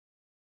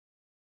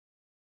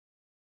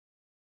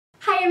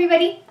Hi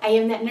everybody, I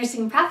am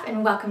Thatnursingprof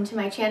and welcome to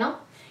my channel.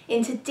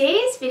 In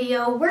today's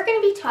video, we're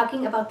going to be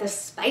talking about the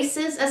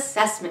SPICES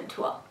assessment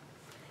tool.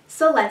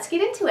 So let's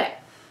get into it.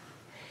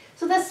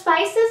 So the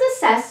SPICES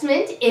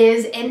assessment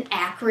is an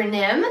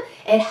acronym.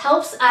 It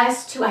helps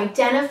us to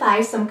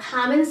identify some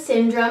common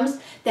syndromes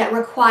that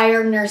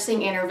require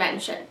nursing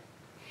intervention.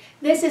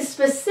 This is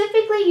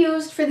specifically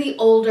used for the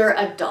older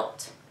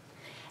adult.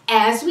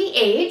 As we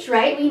age,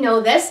 right, we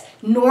know this,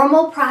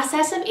 normal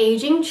process of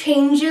aging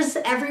changes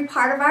every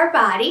part of our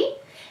body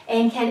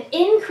and can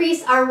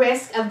increase our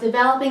risk of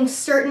developing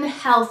certain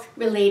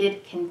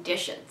health-related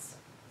conditions.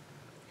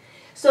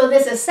 So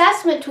this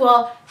assessment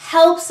tool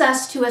helps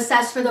us to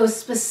assess for those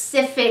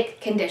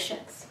specific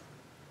conditions.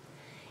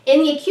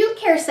 In the acute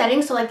care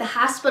setting, so like the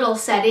hospital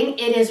setting,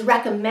 it is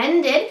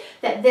recommended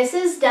that this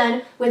is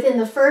done within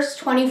the first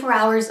 24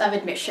 hours of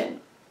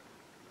admission.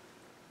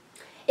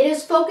 It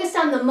is focused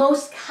on the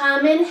most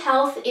common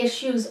health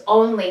issues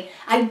only.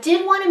 I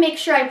did want to make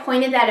sure I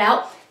pointed that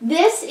out.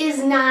 This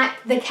is not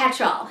the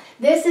catch-all.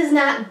 This is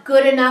not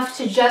good enough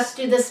to just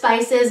do the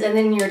SPICES and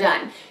then you're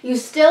done. You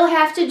still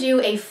have to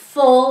do a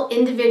full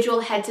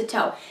individual head to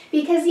toe.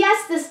 Because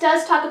yes, this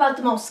does talk about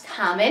the most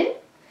common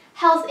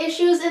health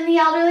issues in the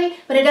elderly,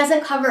 but it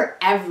doesn't cover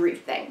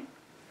everything.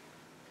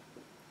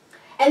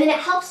 And then it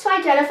helps to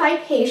identify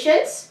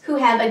patients who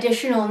have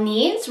additional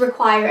needs,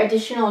 require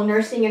additional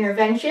nursing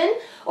intervention,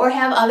 or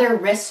have other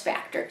risk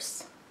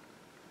factors.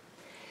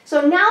 So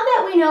now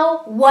that we know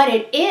what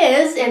it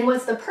is and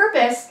what's the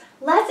purpose,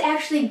 let's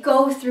actually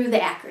go through the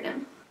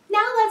acronym.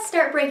 Now let's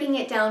start breaking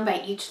it down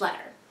by each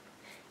letter.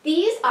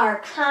 These are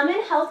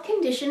common health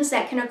conditions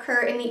that can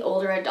occur in the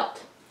older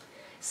adult.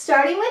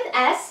 Starting with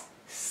S,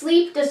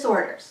 sleep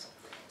disorders.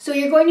 So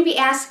you're going to be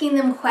asking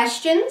them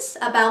questions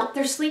about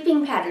their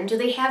sleeping pattern. Do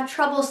they have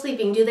trouble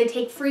sleeping? Do they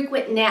take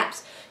frequent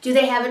naps? Do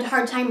they have a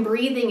hard time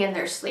breathing in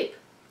their sleep?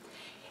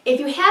 If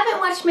you haven't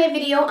watched my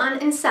video on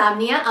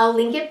insomnia, I'll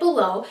link it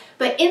below,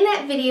 but in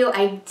that video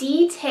I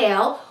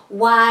detail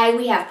why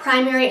we have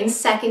primary and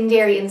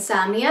secondary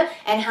insomnia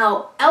and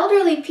how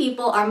elderly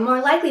people are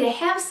more likely to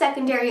have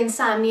secondary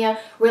insomnia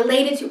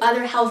related to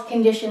other health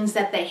conditions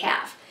that they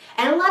have.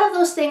 And a lot of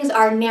those things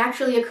are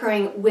naturally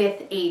occurring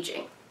with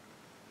aging.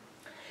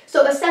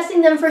 So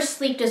assessing them for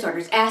sleep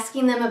disorders,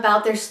 asking them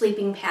about their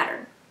sleeping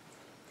pattern.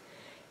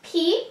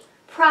 P,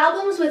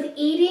 problems with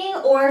eating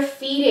or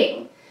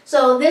feeding.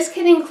 So this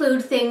can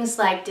include things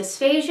like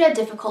dysphagia,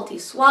 difficulty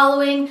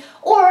swallowing,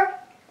 or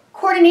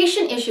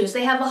coordination issues.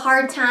 They have a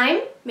hard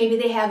time, maybe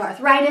they have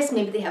arthritis,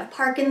 maybe they have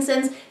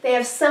Parkinson's, they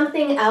have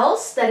something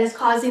else that is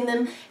causing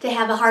them to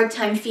have a hard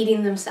time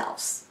feeding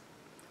themselves.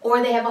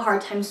 Or they have a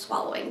hard time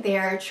swallowing. They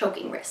are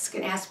choking risk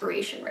and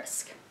aspiration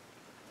risk.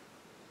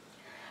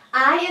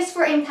 I is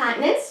for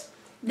incontinence.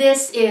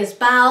 This is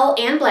bowel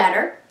and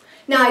bladder.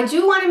 Now I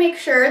do want to make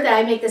sure that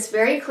I make this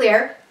very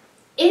clear.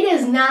 It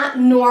is not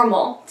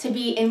normal to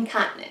be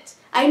incontinent.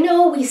 I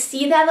know we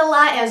see that a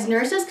lot as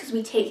nurses because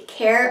we take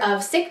care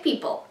of sick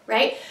people,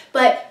 right?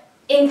 But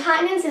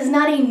incontinence is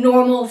not a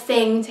normal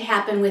thing to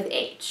happen with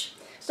age.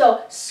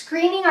 So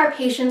screening our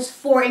patients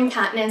for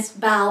incontinence,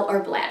 bowel or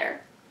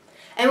bladder.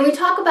 And when we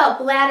talk about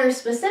bladder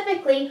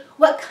specifically,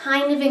 what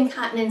kind of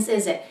incontinence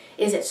is it?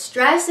 Is it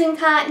stress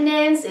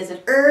incontinence? Is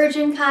it urge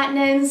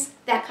incontinence?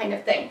 That kind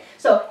of thing.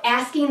 So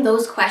asking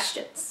those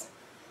questions.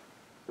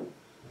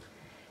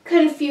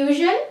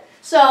 Confusion.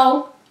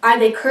 So are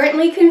they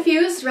currently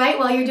confused, right,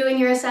 while you're doing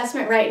your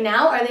assessment right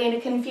now? Are they in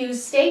a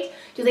confused state?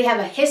 Do they have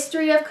a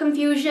history of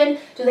confusion?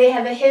 Do they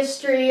have a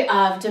history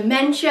of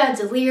dementia,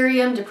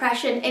 delirium,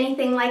 depression,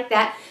 anything like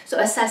that? So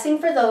assessing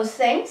for those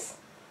things.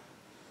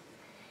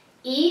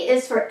 E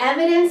is for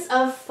evidence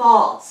of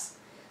falls.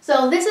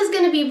 So this is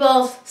going to be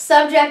both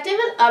subjective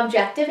and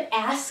objective,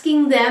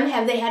 asking them,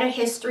 have they had a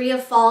history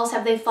of falls,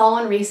 have they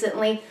fallen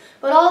recently,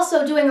 but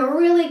also doing a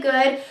really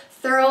good,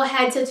 thorough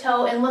head to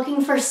toe and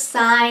looking for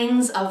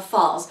signs of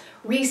falls,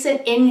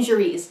 recent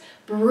injuries,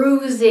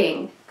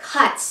 bruising,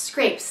 cuts,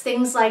 scrapes,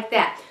 things like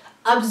that.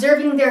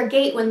 Observing their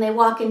gait when they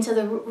walk into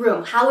the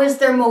room, how is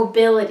their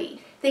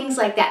mobility, things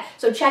like that.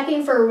 So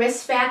checking for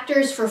risk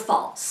factors for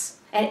falls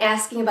and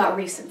asking about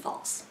recent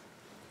falls.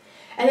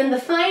 And then the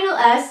final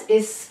S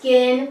is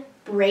skin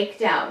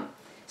breakdown.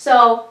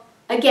 So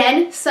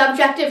again,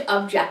 subjective,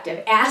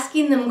 objective,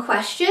 asking them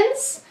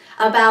questions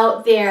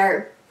about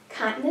their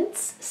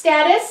continence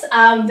status,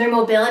 their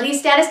mobility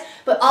status,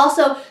 but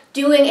also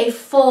doing a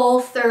full,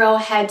 thorough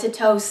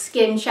head-to-toe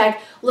skin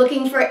check,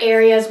 looking for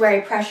areas where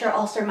a pressure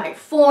ulcer might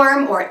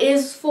form or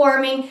is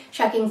forming,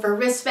 checking for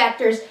risk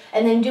factors,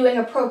 and then doing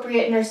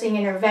appropriate nursing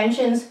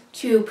interventions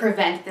to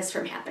prevent this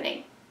from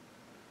happening.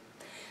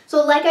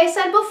 So like I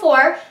said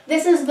before,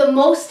 this is the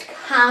most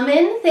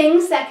common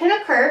things that can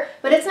occur,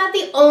 but it's not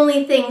the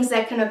only things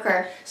that can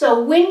occur.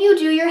 So when you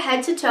do your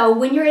head to toe,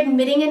 when you're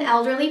admitting an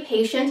elderly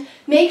patient,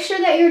 make sure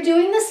that you're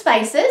doing the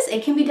SPICES.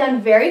 It can be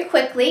done very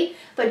quickly,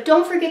 but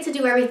don't forget to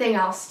do everything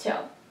else too.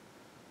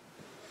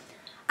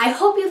 I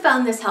hope you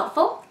found this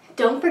helpful.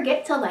 Don't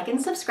forget to like and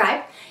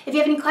subscribe. If you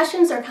have any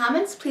questions or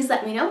comments, please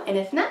let me know, and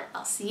if not,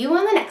 I'll see you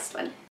on the next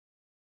one.